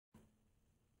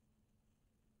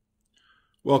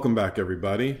Welcome back,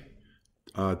 everybody.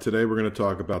 Today we're going to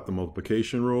talk about the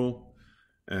multiplication rule,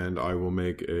 and I will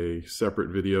make a separate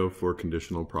video for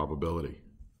conditional probability.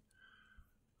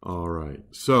 All right,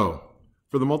 so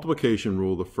for the multiplication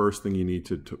rule, the first thing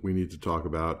we need to talk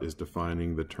about is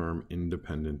defining the term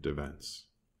independent events.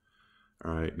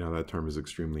 All right, now that term is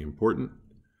extremely important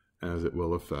as it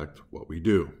will affect what we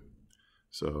do.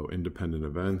 So independent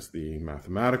events, the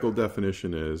mathematical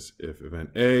definition is if event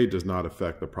A does not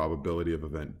affect the probability of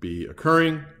event B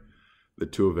occurring, the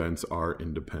two events are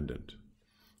independent.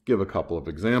 Give a couple of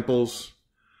examples.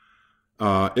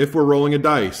 If we're rolling a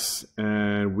dice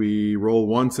and we roll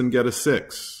once and get a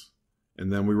 6,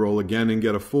 and then we roll again and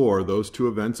get a 4, those two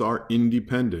events are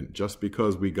independent. Just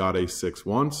because we got a 6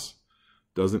 once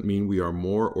doesn't mean we are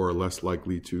more or less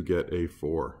likely to get a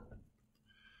 4.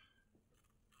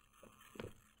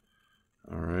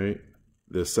 All right.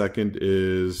 The second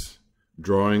is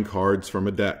drawing cards from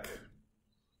a deck.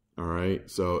 All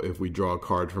right. So if we draw a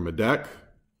card from a deck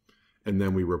and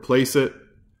then we replace it,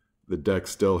 the deck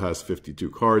still has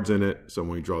 52 cards in it. So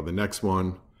when we draw the next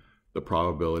one, the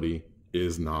probability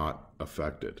is not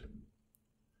affected.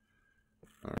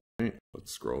 All right.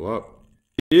 Let's scroll up.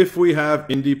 If we have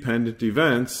independent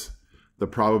events, the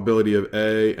probability of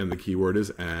A, and the keyword is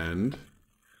and,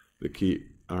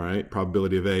 all right,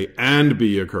 probability of A and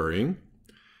B occurring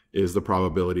is the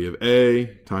probability of A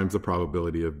times the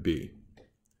probability of B.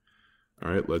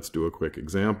 All right, let's do a quick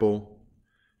example.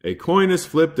 A coin is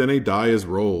flipped and a die is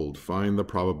rolled. Find the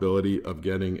probability of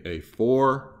getting a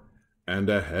 4 and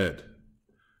a head.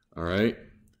 All right,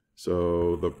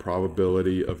 so the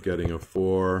probability of getting a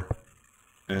 4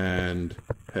 and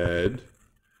head,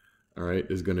 all right,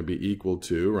 is going to be equal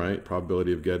to, right,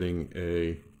 probability of getting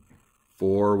a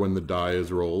 4 when the die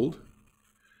is rolled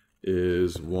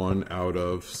is 1 out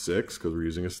of 6 because we're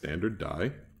using a standard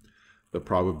die. The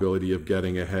probability of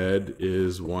getting a head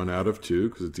is 1 out of 2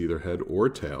 because it's either head or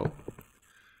tail.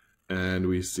 And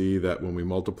we see that when we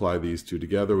multiply these two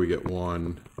together, we get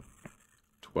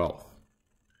 1/12.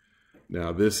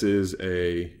 Now this is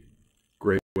a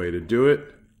great way to do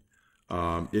it.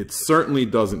 It certainly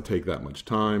doesn't take that much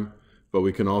time, but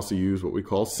we can also use what we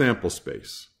call sample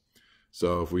space.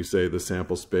 So if we say the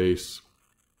sample space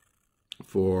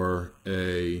for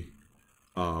a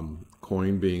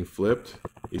coin being flipped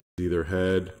is either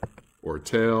head or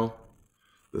tail,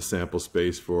 the sample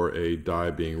space for a die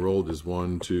being rolled is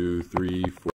 1, 2, 3,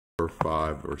 4,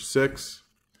 5, or 6.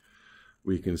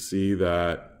 We can see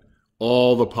that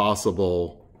all the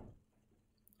possible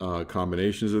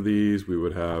combinations of these, we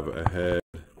would have a head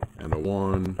and a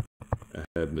 1, a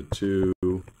head and a 2,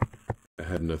 a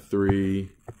head and a 3,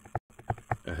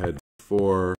 a head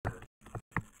 4, a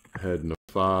head and a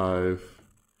 5,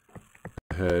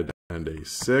 a head and a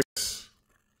 6,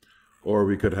 or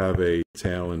we could have a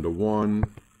tail and a 1,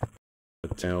 a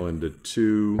tail and a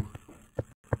 2,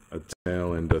 a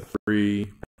tail and a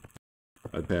 3,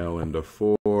 a tail and a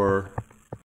 4,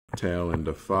 a tail and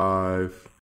a 5,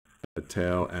 a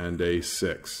tail and a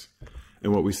 6.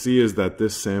 And what we see is that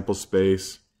this sample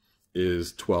space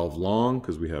is 12 long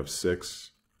because we have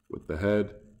 6 with the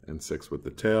head and 6 with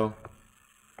the tail.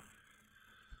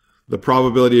 The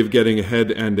probability of getting a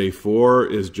head and a 4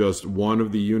 is just one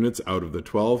of the units out of the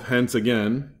 12, hence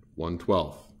again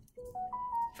 1/12.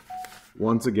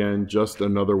 Once again, just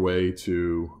another way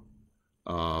to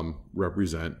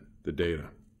represent the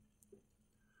data.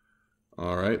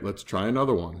 All right, let's try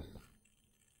another one.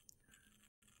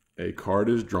 A card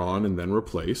is drawn and then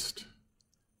replaced,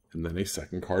 and then a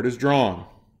second card is drawn.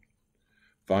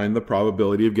 Find the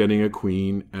probability of getting a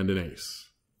queen and an ace.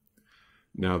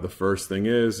 Now the first thing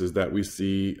is that we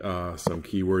see some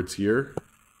keywords here,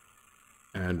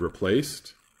 and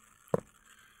replaced.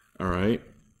 All right,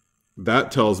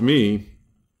 that tells me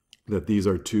that these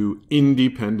are two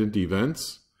independent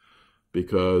events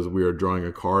because we are drawing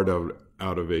a card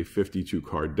out of a 52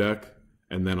 card deck,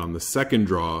 and then on the second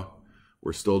draw,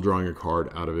 we're still drawing a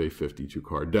card out of a 52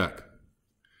 card deck.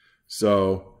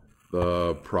 So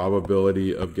the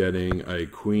probability of getting a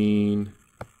queen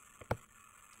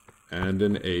and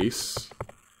an ace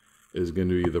is going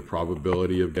to be the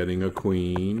probability of getting a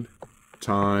queen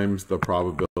times the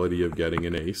probability of getting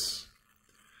an ace.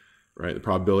 Right? The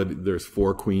probability, there's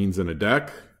 4 queens in a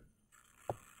deck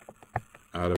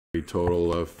out of a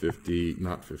total of 52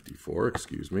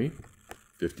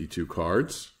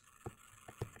 cards.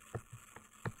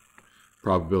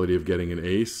 Probability of getting an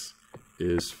ace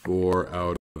is 4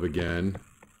 out of, again,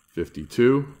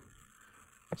 52.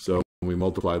 So when we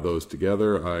multiply those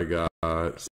together, I got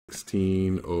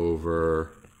 16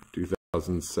 over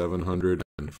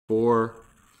 2,704.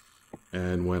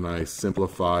 And when I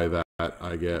simplify that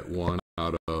I get 1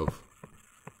 out of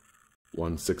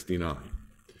 169.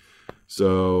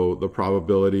 So the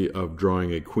probability of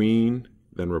drawing a queen,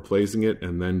 then replacing it,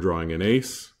 and then drawing an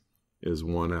ace is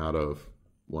 1 out of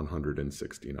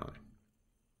 169.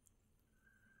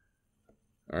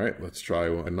 All right, let's try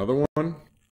another one.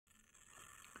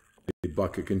 A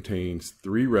bucket contains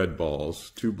 3 red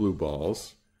balls, 2 blue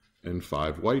balls, and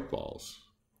 5 white balls.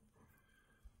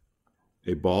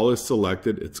 A ball is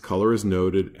selected, its color is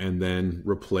noted, and then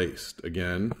replaced.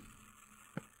 Again,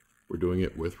 we're doing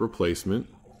it with replacement.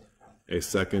 A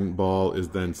second ball is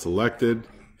then selected,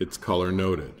 its color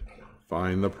noted.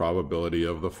 Find the probability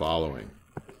of the following.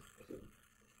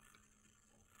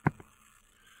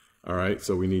 All right,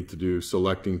 so we need to do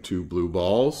selecting 2 blue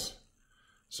balls.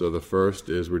 So the first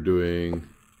is we're doing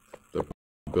the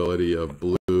probability of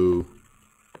blue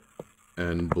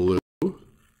and blue.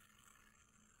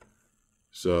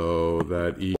 So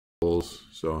that equals,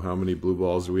 so how many blue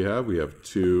balls do we have? We have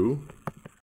 2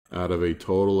 out of a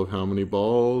total of how many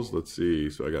balls? Let's see,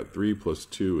 so I got 3 plus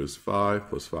 2 is 5,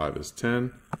 plus 5 is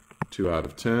 10, 2 out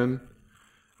of 10.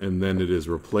 And then it is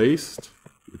replaced,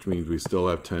 which means we still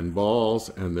have 10 balls,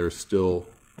 and there's still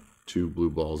 2 blue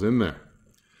balls in there.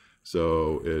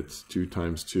 So it's 2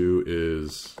 times 2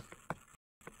 is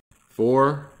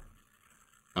 4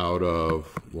 out of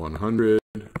 100,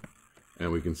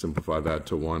 and we can simplify that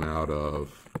to 1 out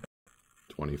of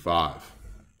 25.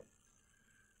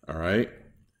 All right,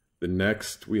 the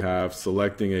next we have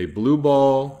selecting a blue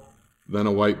ball, then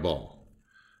a white ball.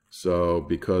 So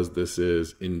because this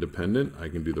is independent, I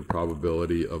can do the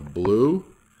probability of blue.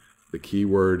 The key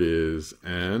word is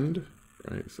and,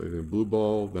 right? So a blue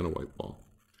ball, then a white ball.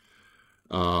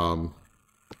 And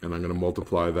I'm going to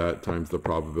multiply that times the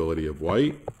probability of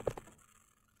white.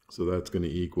 So that's going to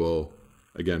equal,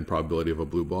 again, probability of a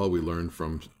blue ball. We learned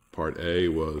from part A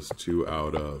was 2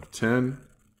 out of 10.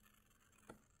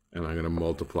 And I'm going to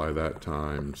multiply that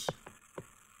times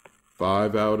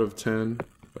 5 out of 10,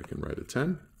 if I can write a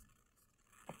 10.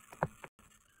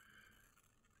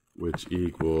 Which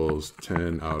equals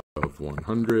 10 out of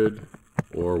 100,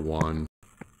 or 1/10.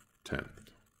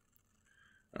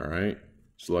 All right,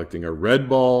 selecting a red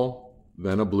ball,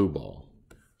 then a blue ball.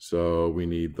 So we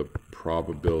need the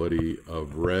probability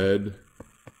of red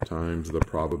times the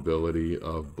probability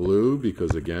of blue,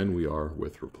 because again, we are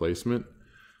with replacement.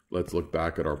 Let's look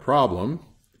back at our problem.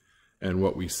 And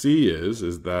what we see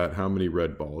is that how many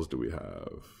red balls do we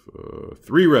have?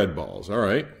 3 red balls, all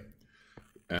right.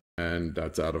 And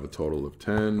that's out of a total of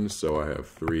 10, so I have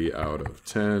 3 out of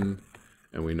 10.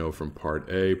 And we know from part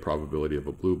A, probability of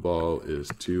a blue ball is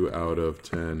 2 out of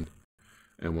 10.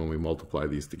 And when we multiply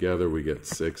these together, we get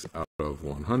 6 out of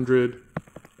 100.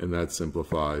 And that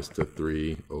simplifies to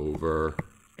 3 over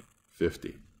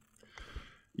 50.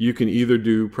 You can either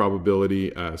do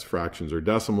probability as fractions or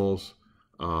decimals.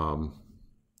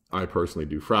 I personally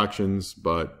do fractions,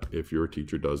 but if your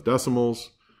teacher does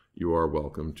decimals, you are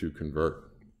welcome to convert.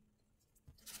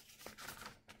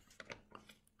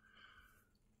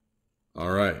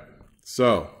 All right,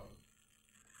 so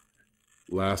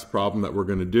last problem that we're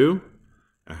going to do.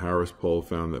 A Harris poll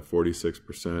found that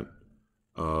 46%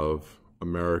 of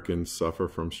Americans suffer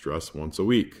from stress once a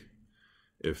week.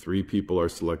 If 3 people are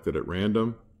selected at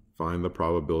random, find the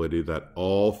probability that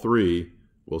all 3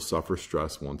 will suffer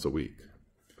stress once a week.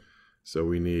 So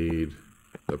we need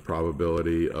the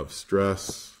probability of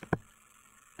stress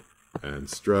and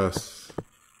stress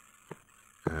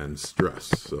and stress.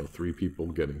 So 3 people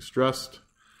getting stressed.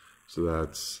 So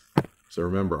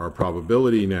remember, our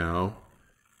probability now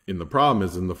in the problem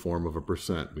is in the form of a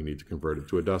percent. We need to convert it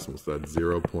to a decimal. So that's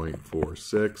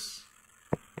 0.46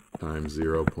 times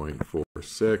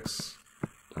 0.46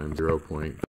 times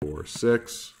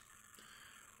 0.46.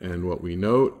 And what we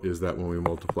note is that when we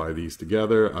multiply these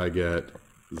together, I get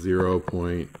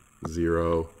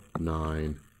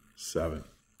 0.097.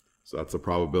 So that's the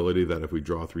probability that if we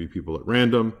draw 3 people at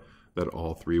random, that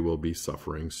all 3 will be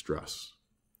suffering stress.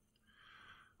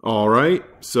 All right,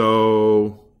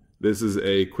 so this is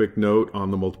a quick note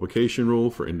on the multiplication rule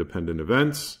for independent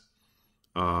events.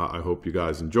 I hope you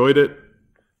guys enjoyed it,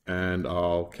 and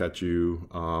I'll catch you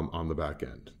on the back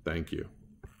end. Thank you.